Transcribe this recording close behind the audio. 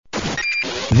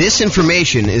This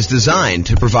information is designed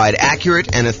to provide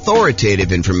accurate and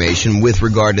authoritative information with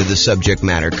regard to the subject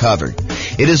matter covered.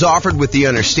 It is offered with the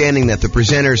understanding that the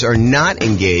presenters are not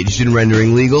engaged in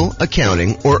rendering legal,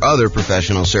 accounting, or other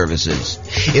professional services.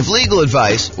 If legal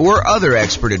advice or other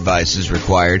expert advice is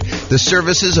required, the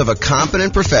services of a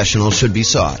competent professional should be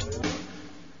sought.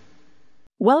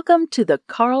 Welcome to the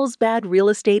Carlsbad Real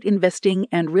Estate Investing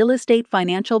and Real Estate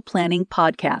Financial Planning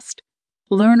Podcast.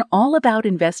 Learn all about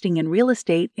investing in real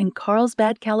estate in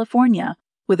Carlsbad, California,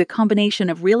 with a combination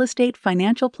of real estate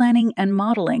financial planning and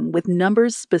modeling with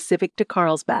numbers specific to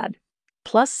Carlsbad,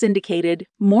 plus syndicated,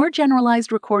 more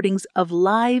generalized recordings of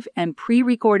live and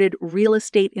pre-recorded real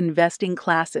estate investing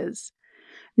classes.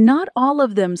 Not all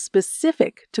of them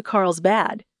specific to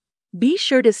Carlsbad. Be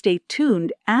sure to stay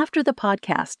tuned after the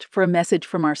podcast for a message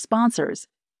from our sponsors.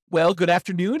 Well, good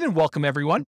afternoon and welcome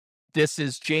everyone. This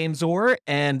is James Orr,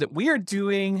 and we are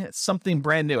doing something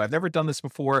brand new. I've never done this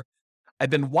before. I've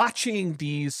been watching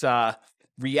these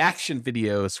reaction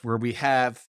videos where we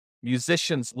have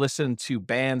musicians listen to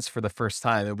bands for the first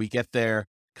time, and we get their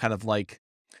kind of like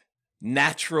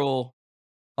natural,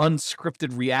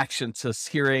 unscripted reaction to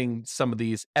hearing some of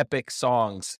these epic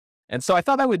songs. And so I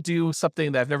thought I would do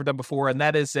something that I've never done before, and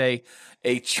that is a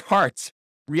chart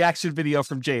reaction video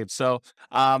from James. So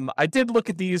I did look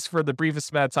at these for the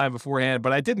briefest amount of time beforehand,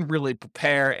 but I didn't really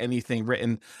prepare anything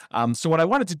written. So what I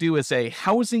wanted to do is a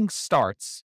housing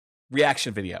starts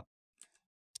reaction video.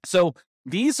 So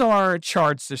these are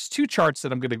charts. There's two charts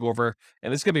that I'm going to go over,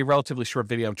 and it's going to be a relatively short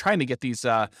video. I'm trying to get these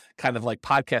kind of like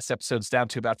podcast episodes down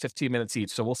to about 15 minutes each.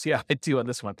 So we'll see how I do on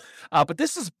this one. But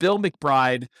this is Bill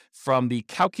McBride from the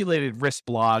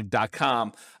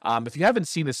calculatedriskblog.com. If you haven't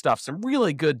seen his stuff, some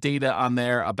really good data on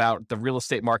there about the real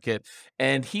estate market.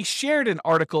 And he shared an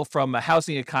article from a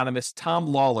housing economist, Tom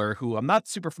Lawler, who I'm not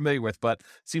super familiar with, but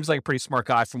seems like a pretty smart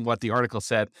guy from what the article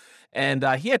said. And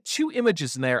he had two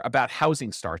images in there about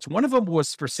housing starts. One of them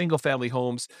was for single family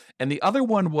homes, and the other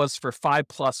one was for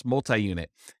 5+ multi-unit.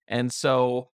 And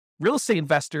so real estate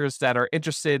investors that are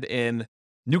interested in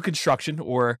new construction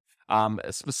or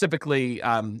specifically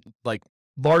like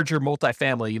larger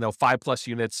multifamily, 5+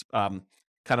 units, kind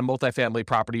of multifamily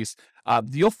properties,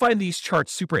 you'll find these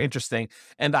charts super interesting.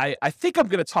 And I think I'm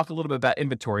going to talk a little bit about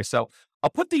inventory. So I'll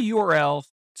put the URL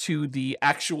to the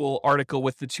actual article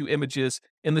with the two images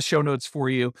in the show notes for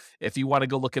you if you want to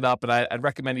go look it up. And I'd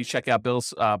recommend you check out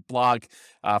Bill's blog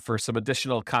for some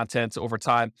additional content over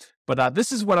time. But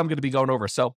this is what I'm going to be going over.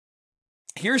 So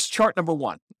here's chart number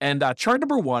one. And chart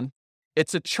number one,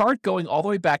 it's a chart going all the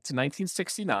way back to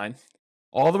 1969,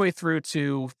 all the way through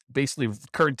to basically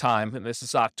current time. And this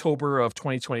is October of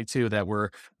 2022 that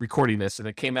we're recording this. And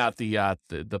it came out, the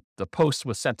post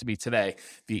was sent to me today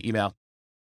via email.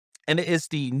 And it is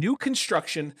the new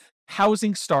construction,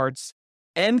 housing starts,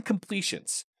 and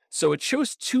completions. So it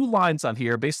shows two lines on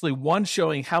here, basically one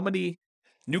showing how many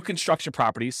new construction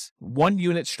properties,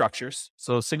 1-unit structures,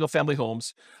 so single-family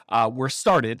homes, were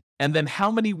started, and then how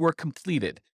many were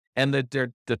completed. And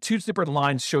the two different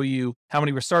lines show you how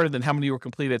many were started and how many were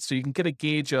completed, so you can get a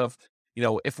gauge of,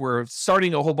 if we're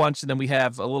starting a whole bunch and then we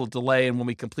have a little delay in when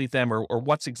we complete them or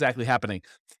what's exactly happening.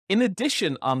 In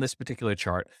addition, on this particular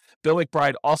chart, Bill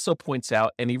McBride also points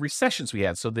out any recessions we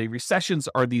had. So the recessions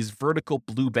are these vertical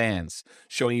blue bands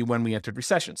showing you when we entered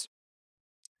recessions.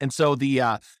 And so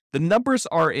the numbers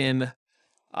are in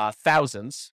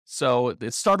thousands. So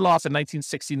it started off in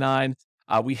 1969.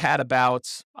 We had about,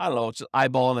 just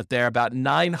eyeballing it there, about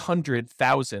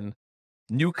 900,000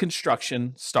 new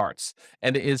construction starts,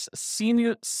 and it is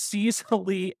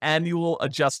seasonally annual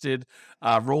adjusted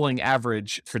rolling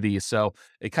average for these. So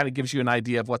it kind of gives you an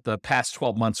idea of what the past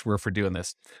 12 months were for doing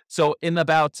this. So in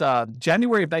about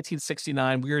January of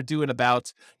 1969, we were doing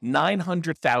about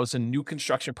 900,000 new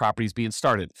construction properties being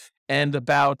started, and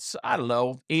about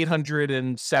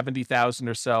 870,000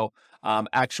 or so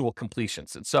actual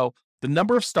completions. And so the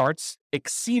number of starts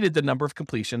exceeded the number of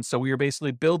completions. So we were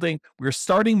basically we were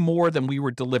starting more than we were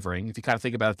delivering, if you kind of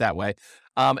think about it that way.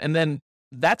 And then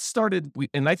that started,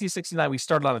 in 1969, we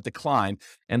started on a decline.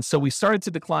 And so we started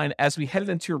to decline as we headed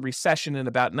into a recession in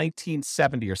about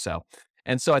 1970 or so.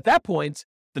 And so at that point,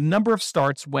 the number of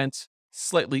starts went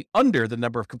slightly under the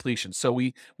number of completions. So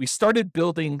we started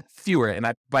building fewer,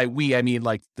 and by we, I mean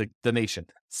like the nation.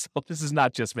 So this is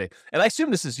not just me. And I assume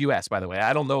this is U.S., by the way.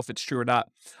 I don't know if it's true or not,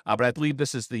 but I believe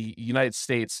this is the United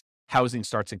States housing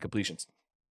starts and completions.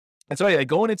 And so anyway,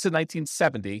 going into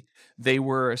 1970, they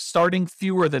were starting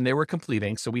fewer than they were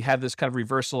completing. So we had this kind of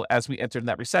reversal as we entered in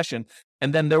that recession.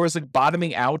 And then there was a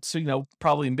bottoming out, so,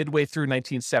 probably midway through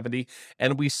 1970.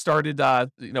 And we started,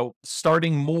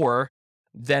 starting more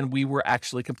than we were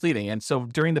actually completing. And so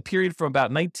during the period from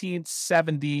about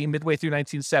 1970, midway through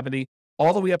 1970,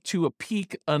 all the way up to a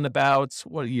peak on about,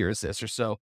 what year is this or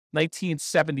so,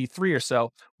 1973 or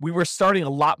so, we were starting a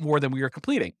lot more than we were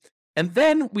completing. And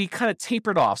then we kind of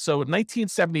tapered off. So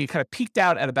 1970 kind of peaked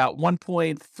out at about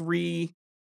 1.3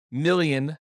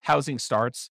 million housing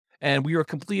starts. And we were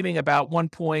completing about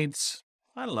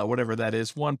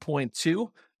 1.2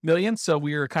 million. So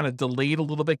we were kind of delayed a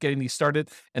little bit getting these started.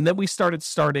 And then we started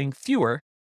starting fewer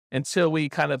until we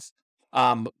kind of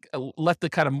let the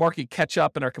kind of market catch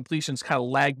up and our completions kind of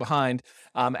lag behind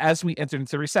as we entered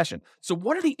into the recession. So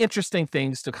one of the interesting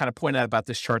things to kind of point out about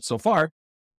this chart so far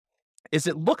is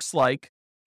it looks like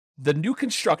the new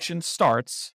construction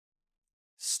start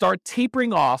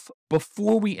tapering off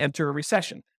before we enter a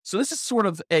recession. So this is sort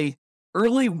of a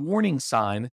early warning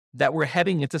sign that we're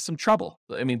heading into some trouble.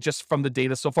 I mean, just from the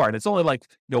data so far. And it's only like,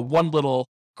 one little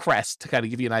crest to kind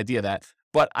of give you an idea of that.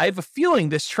 But I have a feeling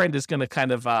this trend is going to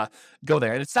kind of go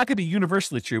there. And it's not going to be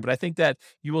universally true, but I think that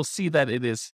you will see that it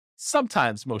is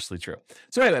sometimes mostly true.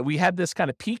 So anyway, we had this kind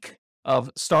of peak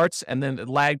of starts and then it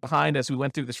lagged behind as we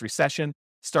went through this recession,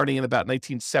 starting in about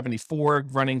 1974,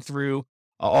 running through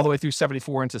all the way through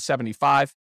 74 into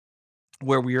 75,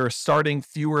 where we were starting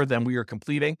fewer than we were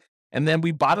completing. And then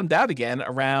we bottomed out again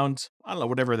around, I don't know,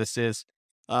 whatever this is,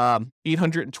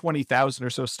 820,000 or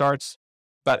so starts,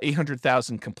 about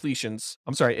 800,000 completions.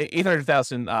 I'm sorry,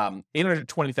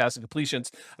 820,000 completions,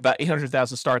 about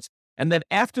 800,000 starts. And then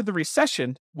after the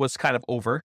recession was kind of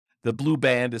over, the blue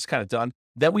band is kind of done,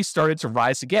 then we started to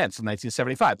rise again from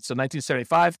 1975. So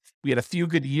 1975, we had a few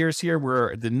good years here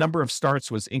where the number of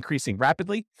starts was increasing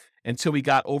rapidly until we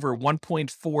got over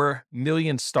 1.4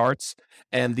 million starts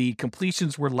and the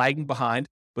completions were lagging behind.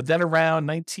 But then around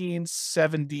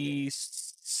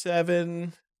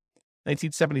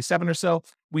 1977 or so,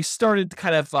 we started to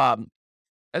kind of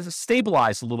as a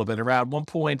stabilize a little bit around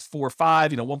 1.45,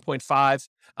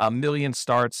 1.5 million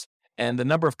starts. And the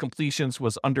number of completions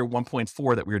was under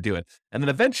 1.4 that we were doing. And then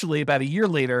eventually, about a year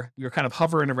later, we were kind of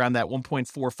hovering around that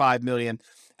 1.45 million.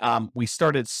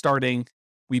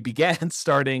 We began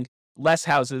starting less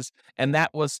houses, and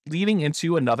that was leading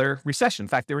into another recession. In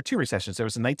fact, there were two recessions. There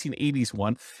was a 1980s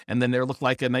one, and then there looked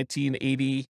like a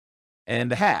 1980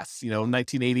 and a half,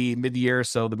 1980 mid-year.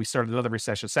 So that we started another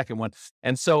recession, second one.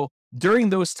 And so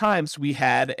during those times, we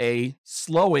had a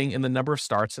slowing in the number of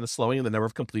starts and a slowing in the number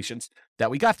of completions that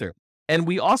we got through. And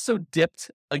we also dipped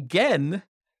again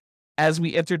as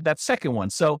we entered that second one.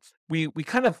 So we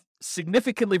kind of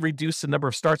significantly reduced the number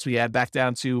of starts we had back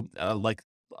down to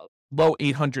low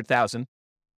 800,000.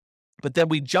 But then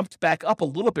we jumped back up a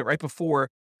little bit right before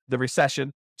the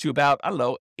recession to about,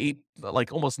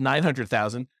 almost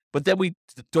 900,000. But then we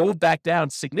dove back down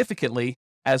significantly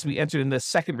as we entered in the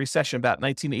second recession, about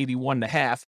 1981 and a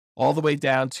half, all the way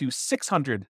down to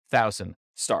 600,000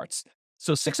 starts.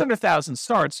 So 600,000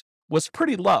 starts was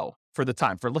pretty low for the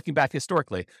time, for looking back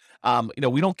historically.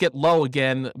 We don't get lower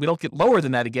than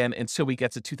that again until we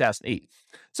get to 2008.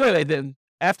 So anyway, then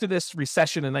after this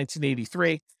recession in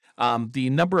 1983, the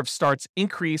number of starts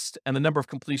increased and the number of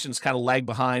completions kind of lagged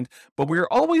behind, but we were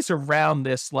always around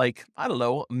this, a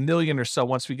million or so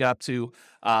once we got to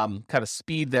kind of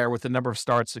speed there with the number of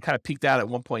starts. It kind of peaked out at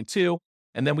 1.2.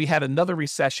 And then we had another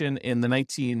recession in the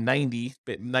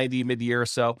 1990 mid-year or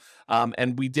so,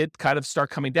 and we did kind of start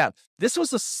coming down. This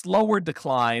was a slower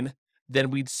decline than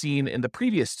we'd seen in the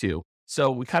previous two. So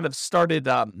we kind of started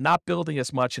not building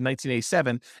as much in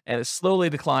 1987, and it slowly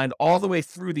declined all the way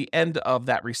through the end of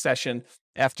that recession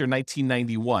after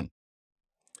 1991.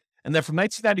 And then from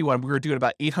 1991, we were doing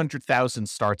about 800,000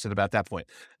 starts at about that point.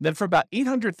 And then from about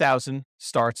 800,000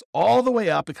 starts all the way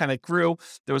up, it kind of grew.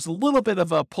 There was a little bit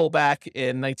of a pullback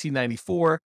in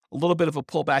 1994, a little bit of a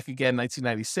pullback again in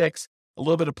 1996, a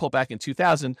little bit of pullback in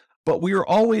 2000, but we were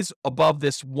always above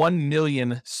this 1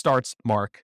 million starts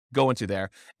mark going to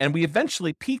there. And we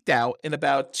eventually peaked out in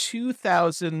about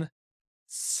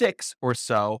 2006 or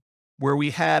so, where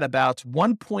we had about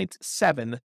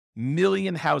 1.7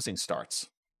 million housing starts.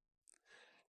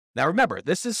 Now, remember,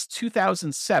 this is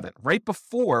 2007, right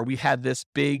before we had this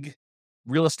big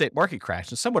real estate market crash.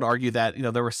 And some would argue that,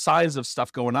 there were signs of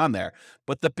stuff going on there,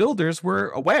 but the builders were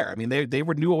aware. I mean, they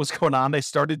knew what was going on. They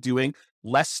started doing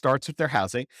less starts with their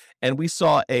housing. And we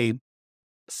saw a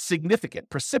significant,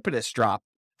 precipitous drop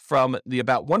from the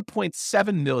about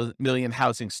 1.7 million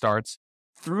housing starts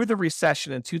through the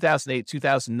recession in 2008,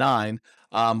 2009,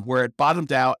 where it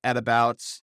bottomed out at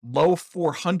about low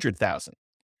 400,000.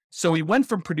 So we went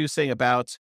from producing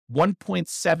about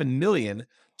 1.7 million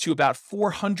to about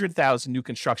 400,000 new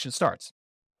construction starts.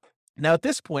 Now, at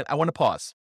this point, I want to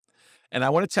pause. And I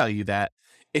want to tell you that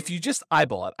if you just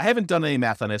eyeball it, I haven't done any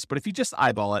math on this, but if you just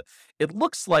eyeball it, it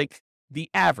looks like the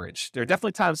average. There are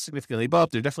definitely times significantly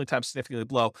above, there are definitely times significantly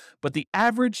below, but the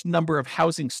average number of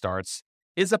housing starts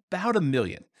is about 1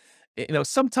 million.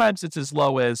 Sometimes it's as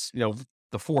low as,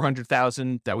 the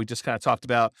 400,000 that we just kind of talked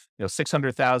about,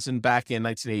 600,000 back in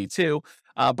 1982.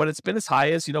 But it's been as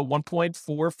high as,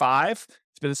 1.45.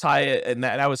 It's been as high, and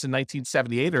that was in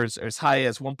 1978, or as high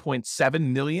as 1.7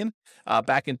 million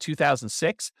back in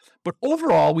 2006. But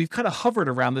overall, we've kind of hovered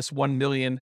around this 1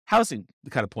 million housing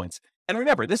kind of points. And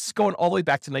remember, this is going all the way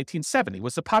back to 1970.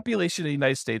 Was the population of the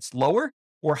United States lower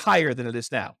or higher than it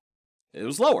is now? It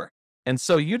was lower. And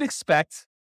so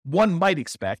one might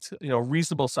expect, a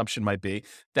reasonable assumption might be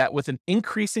that with an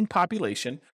increasing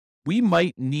population, we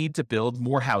might need to build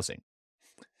more housing,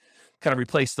 kind of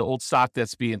replace the old stock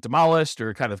that's being demolished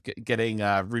or kind of getting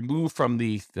removed from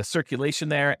the circulation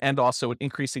there, and also an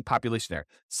increasing population there.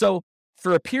 So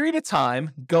for a period of time,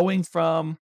 going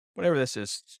from whatever this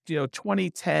is,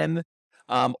 2010,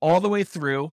 all the way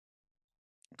through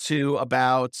to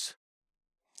about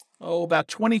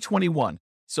 2021.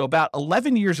 So about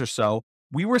 11 years or so,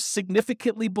 we were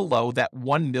significantly below that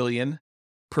 1 million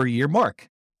per year mark.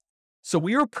 So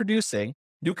we were producing,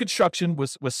 new construction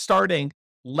was starting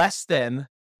less than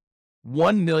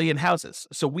 1 million houses.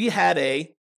 So we had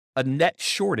a net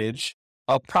shortage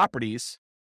of properties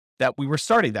that we were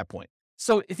starting at that point.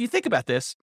 So if you think about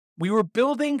this, we were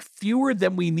building fewer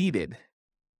than we needed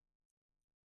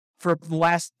for the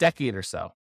last decade or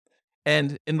so.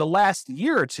 And in the last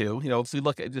year or two, if we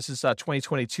look at, this is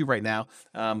 2022 right now,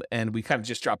 and we kind of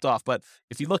just dropped off. But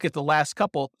if you look at the last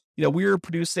couple, we were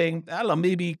producing, I don't know,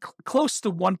 maybe close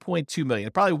to 1.2 million,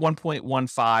 probably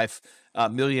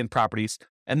 1.15 million properties.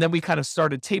 And then we kind of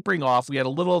started tapering off. We had a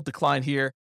little decline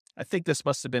here. I think this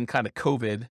must have been kind of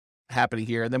COVID happening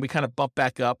here. And then we kind of bumped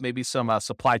back up, maybe some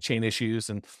supply chain issues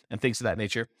and things of that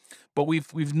nature. But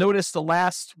we've noticed the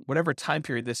last, whatever time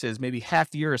period this is, maybe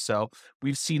half year or so,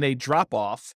 we've seen a drop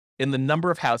off in the number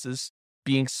of houses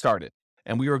being started.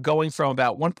 And we were going from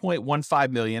about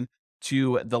 1.15 million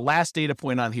to the last data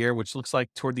point on here, which looks like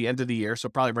toward the end of the year. So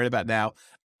probably right about now,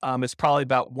 it's probably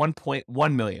about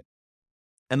 1.1 million.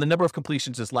 And the number of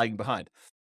completions is lagging behind.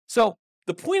 So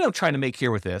the point I'm trying to make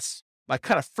here with this, my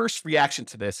kind of first reaction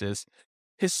to this is,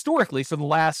 historically, for the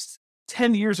last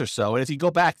 10 years or so, and if you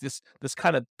go back, this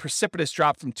kind of precipitous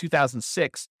drop from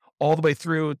 2006 all the way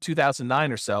through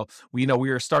 2009 or so, we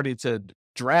were starting to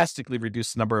drastically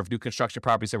reduce the number of new construction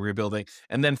properties that we were building.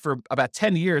 And then for about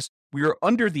 10 years, we were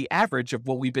under the average of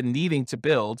what we've been needing to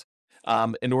build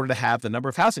in order to have the number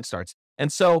of housing starts.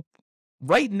 And so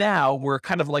right now, we're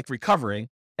kind of like recovering.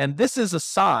 And this is a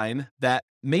sign that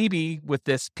maybe with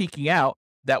this peaking out,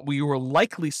 that we will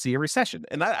likely see a recession.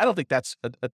 And I don't think that's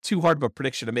a too hard of a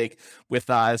prediction to make with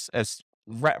as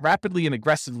rapidly and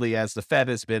aggressively as the Fed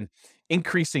has been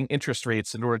increasing interest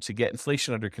rates in order to get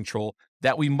inflation under control,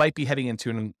 that we might be heading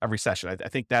into a recession. I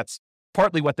think that's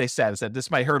partly what they said, is that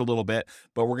this might hurt a little bit,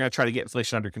 but we're going to try to get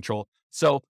inflation under control.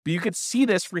 So, but you could see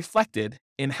this reflected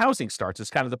in housing starts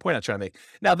is kind of the point I'm trying to make.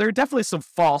 Now, there are definitely some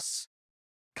false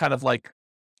kind of like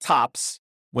tops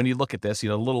when you look at this,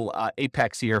 little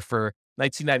apex here for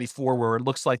 1994, where it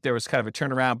looks like there was kind of a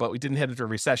turnaround, but we didn't head into a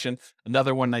recession.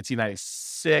 Another one,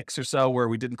 1996 or so, where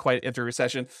we didn't quite enter a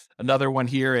recession. Another one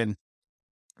here in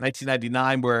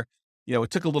 1999, where,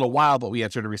 it took a little while, but we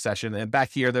entered a recession. And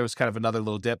back here, there was kind of another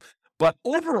little dip. But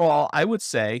overall, I would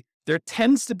say there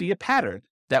tends to be a pattern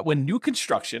that when new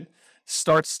construction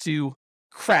starts to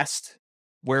crest,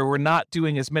 where we're not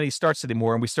doing as many starts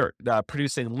anymore, and we start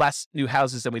producing less new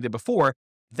houses than we did before,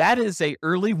 that is a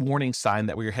early warning sign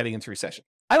that we are heading into recession.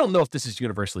 I don't know if this is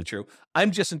universally true.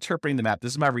 I'm just interpreting the map.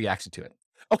 This is my reaction to it.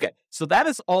 Okay, so that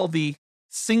is all the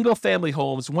single family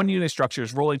homes, one unit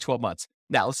structures rolling 12 months.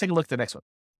 Now let's take a look at the next one.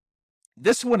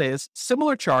 This one is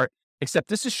similar chart, except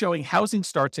this is showing housing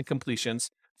starts and completions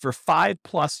for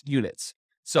 5+ units.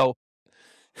 So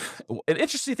an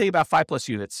interesting thing about 5+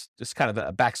 units, just kind of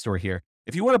a backstory here.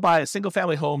 If you want to buy a single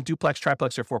family home, duplex,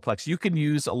 triplex, or fourplex, you can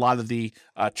use a lot of the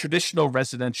traditional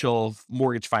residential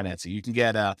mortgage financing. You can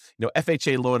get a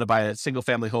FHA loan to buy a single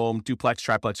family home, duplex,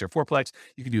 triplex, or fourplex.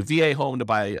 You can do VA home to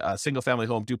buy a single family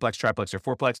home, duplex, triplex, or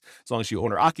fourplex, as long as you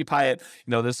own or occupy it.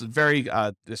 This is very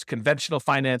this conventional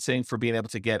financing for being able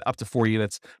to get up to 4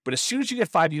 units. But as soon as you get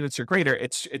 5 units or greater,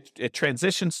 it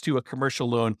transitions to a commercial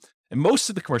loan. And most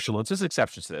of the commercial loans, there's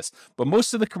exceptions to this, but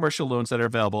most of the commercial loans that are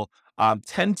available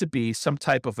tend to be some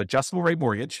type of adjustable rate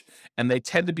mortgage, and they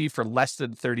tend to be for less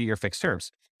than 30-year fixed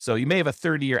terms. So you may have a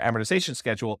 30-year amortization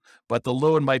schedule, but the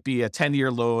loan might be a 10-year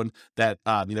loan that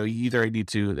you either need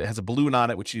to, it has a balloon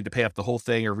on it, which you need to pay off the whole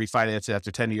thing or refinance it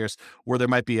after 10 years, or there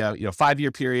might be a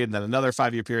 5-year period, and then another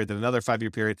 5-year period, then another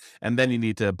 5-year period, and then you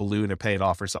need to balloon or pay it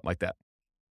off or something like that.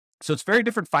 So it's very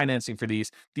different financing for these.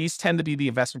 These tend to be the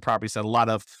investment properties that a lot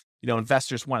of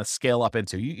investors want to scale up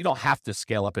into. You don't have to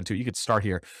scale up into it. You could start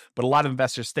here, but a lot of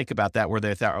investors think about that, where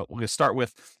they thought, we're going to start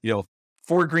with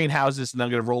 4 greenhouses, and then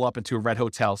I'm going to roll up into a red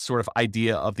hotel sort of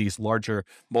idea of these larger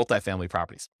multifamily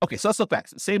properties. Okay, so let's look back.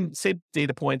 Same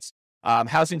data points.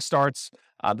 Housing starts.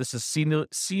 This is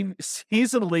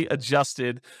seasonally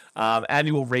adjusted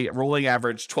annual rate, rolling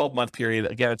average, 12-month period.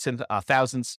 Again, it's in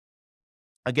thousands.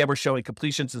 Again, we're showing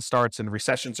completions and starts, and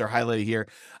recessions are highlighted here.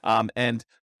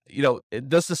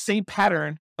 Does the same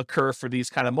pattern occur for these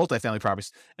kind of multifamily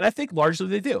properties? And I think largely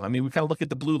they do. I mean, we kind of look at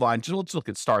the blue line, just look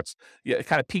at starts. Yeah, it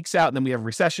kind of peaks out, and then we have a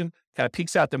recession, kind of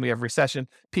peaks out, then we have a recession,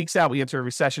 peaks out, we enter a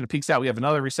recession, it peaks out, we have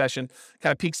another recession,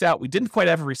 kind of peaks out, we didn't quite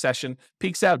have a recession,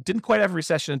 peaks out, didn't quite have a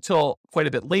recession until quite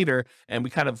a bit later, and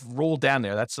we kind of rolled down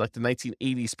there. That's like the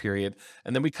 1980s period.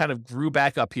 And then we kind of grew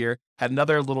back up here, had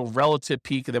another little relative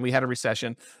peak, and then we had a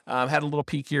recession, had a little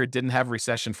peak here, didn't have a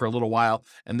recession for a little while,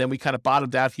 and then we kind of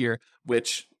bottomed out here,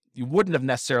 which you wouldn't have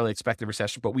necessarily expected a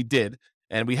recession, but we did.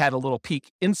 And we had a little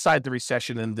peak inside the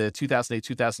recession in the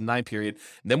 2008-2009 period.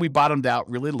 And then we bottomed out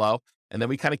really low. And then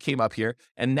we kind of came up here.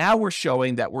 And now we're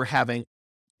showing that we're having,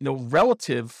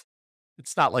 relative,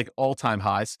 it's not like all-time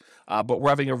highs, but we're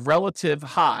having a relative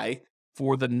high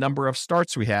for the number of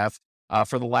starts we have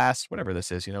for the last, whatever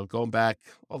this is, going back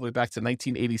all the way back to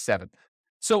 1987.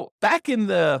 So back in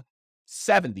the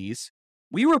 70s,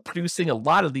 we were producing a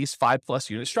lot of these 5+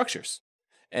 unit structures.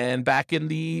 And back in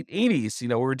the 80s,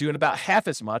 we were doing about half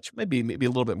as much, maybe a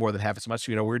little bit more than half as much.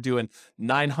 We were doing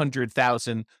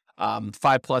 900,000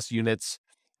 5+ units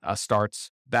starts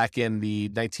back in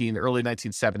the early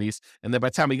 1970s. And then by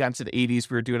the time we got into the 80s,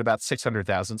 we were doing about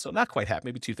 600,000. So not quite half,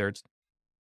 maybe 2/3.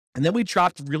 And then we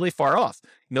dropped really far off.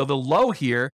 The low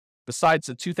here, besides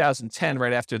the 2010,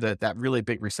 right after that really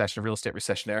big recession, real estate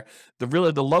recession there,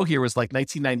 the low here was like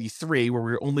 1993, where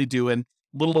we were only doing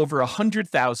little over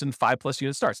 100,000 5+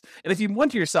 unit starts. And if you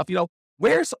wonder to yourself,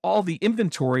 where's all the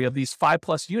inventory of these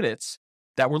 5+ units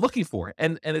that we're looking for?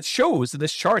 And it shows in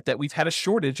this chart that we've had a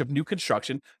shortage of new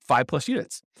construction 5+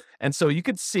 units. And so you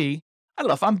could see, I don't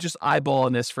know if I'm just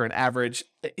eyeballing this for an average,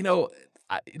 the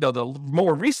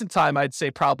more recent time I'd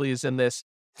say probably is in this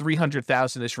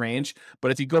 300,000-ish range.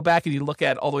 But if you go back and you look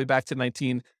at all the way back to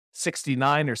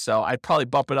 1969 or so, I'd probably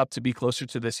bump it up to be closer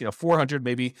to this, 400,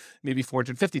 maybe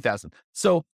 450,000.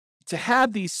 So to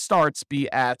have these starts be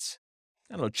at,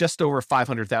 just over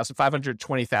 500,000,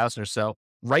 520,000 or so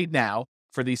right now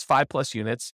for these 5+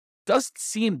 units doesn't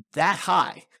seem that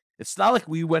high. It's not like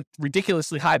we went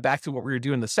ridiculously high back to what we were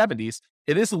doing in the 70s.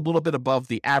 It is a little bit above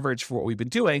the average for what we've been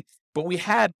doing, but we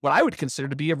had what I would consider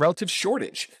to be a relative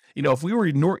shortage. If we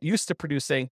were used to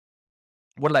producing,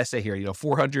 what did I say here?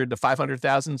 400 to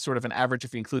 500,000, sort of an average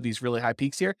if you include these really high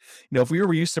peaks here. If we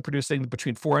were used to producing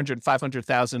between 400 and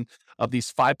 500,000 of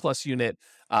these 5+ unit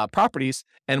properties,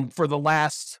 and for the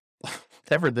last,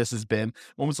 whatever this has been,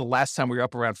 when was the last time we were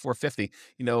up around 450?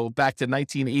 Back to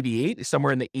 1988,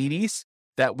 somewhere in the 80s,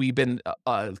 that we've been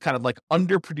kind of like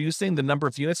underproducing the number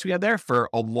of units we had there for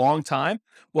a long time.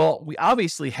 Well, we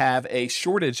obviously have a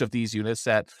shortage of these units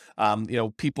that,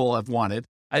 people have wanted.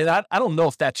 I don't know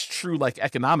if that's true, like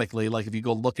economically, like if you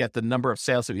go look at the number of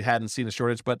sales that we had and seen a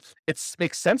shortage, but it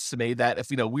makes sense to me that if,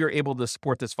 we were able to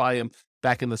support this volume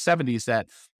back in the 70s, that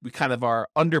we kind of are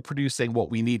underproducing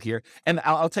what we need here. And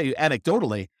I'll tell you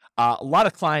anecdotally, a lot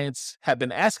of clients have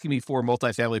been asking me for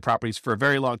multifamily properties for a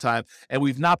very long time, and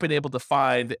we've not been able to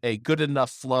find a good enough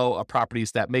flow of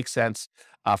properties that make sense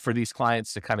for these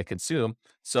clients to kind of consume.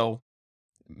 So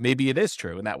maybe it is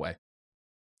true in that way.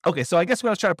 Okay, so I guess what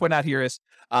I was trying to point out here is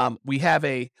we have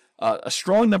a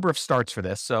strong number of starts for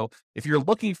this. So if you're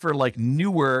looking for like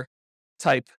newer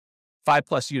type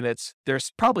 5+ units,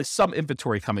 there's probably some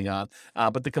inventory coming on,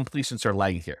 but the completions are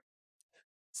lagging here.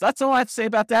 So that's all I have to say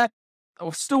about that.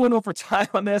 We're still went over time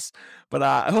on this, but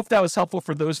I hope that was helpful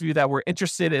for those of you that were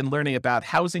interested in learning about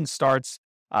housing starts.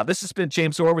 This has been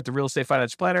James Orr with the Real Estate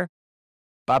Financial Planner.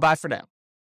 Bye-bye for now.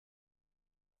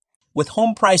 With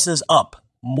home prices up,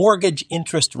 mortgage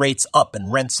interest rates up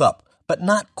and rents up, but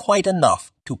not quite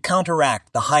enough to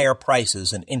counteract the higher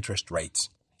prices and interest rates.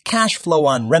 Cash flow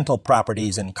on rental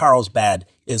properties in Carlsbad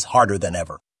is harder than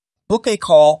ever. Book a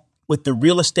call with the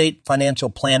Real Estate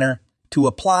Financial Planner to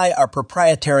apply our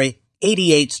proprietary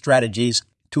 88 strategies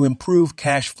to improve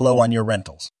cash flow on your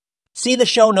rentals. See the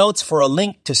show notes for a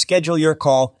link to schedule your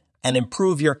call and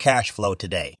improve your cash flow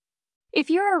today. If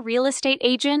you're a real estate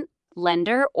agent,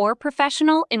 lender, or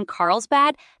professional in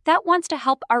Carlsbad that wants to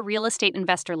help our real estate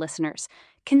investor listeners,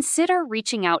 consider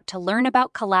reaching out to learn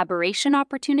about collaboration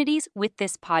opportunities with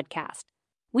this podcast.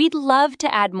 We'd love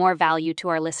to add more value to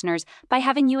our listeners by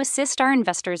having you assist our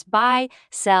investors buy,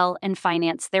 sell, and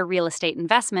finance their real estate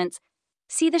investments.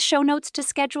 See the show notes to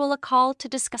schedule a call to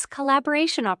discuss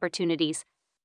collaboration opportunities.